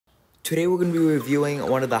Today we're going to be reviewing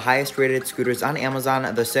one of the highest rated scooters on Amazon,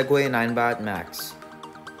 the Segway Ninebot Max.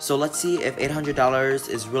 So let's see if $800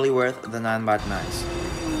 is really worth the Ninebot Max.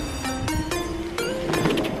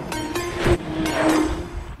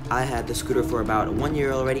 I had the scooter for about 1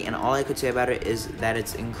 year already, and all I could say about it is that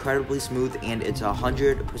it's incredibly smooth and it's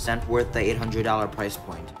 100% worth the $800 price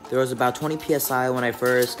point. There was about 20 PSI when I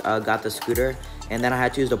first got the scooter, and then I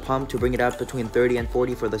had to use the pump to bring it up between 30 and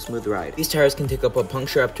 40 for the smooth ride. These tires can take up a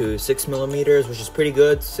puncture up to 6 millimeters, which is pretty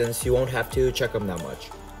good since you won't have to check them that much.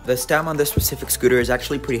 The stem on this specific scooter is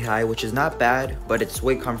actually pretty high, which is not bad, but it's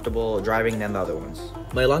way comfortable driving than the other ones.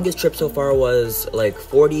 My longest trip so far was like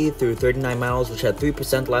 40 through 39 miles, which had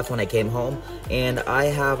 3% left when I came home, and I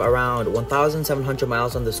have around 1,700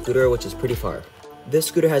 miles on the scooter, which is pretty far. This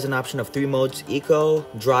scooter has an option of 3 modes: Eco,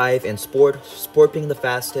 Drive, and Sport, Sport being the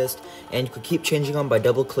fastest, and you could keep changing them by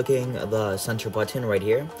double clicking the center button right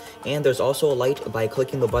here, and there's also a light by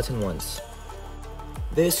clicking the button once.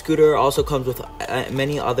 This scooter also comes with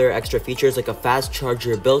many other extra features, like a fast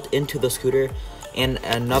charger built into the scooter and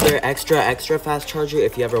another extra fast charger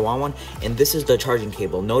if you ever want one, and this is the charging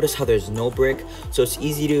cable. Notice how there's no brick, so it's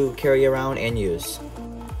easy to carry around and use.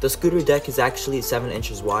 The scooter deck is actually 7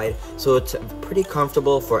 inches wide, so it's pretty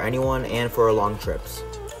comfortable for anyone and for long trips.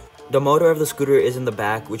 The motor of the scooter is in the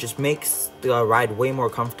back, which just makes the ride way more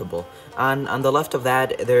comfortable. On the left of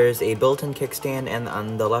that, there's a built-in kickstand, and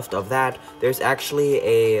on the left of that, there's actually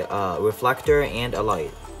a reflector and a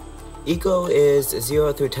light. Eco is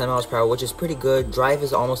 0 through 10 miles per hour, which is pretty good. Drive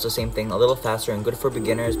is almost the same thing, a little faster and good for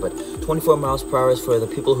beginners, but 24 miles per hour is for the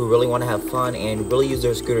people who really want to have fun and really use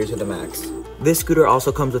their scooter to the max. This scooter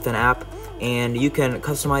also comes with an app, and you can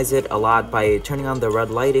customize it a lot by turning on the red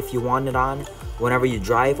light if you want it on whenever you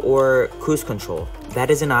drive, or cruise control. That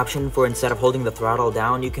is an option for instead of holding the throttle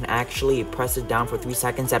down, you can actually press it down for 3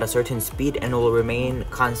 seconds at a certain speed and it will remain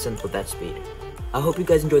constant with that speed. I hope you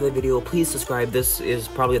guys enjoyed the video. Please subscribe. This is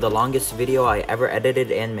probably the longest video I ever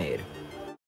edited and made.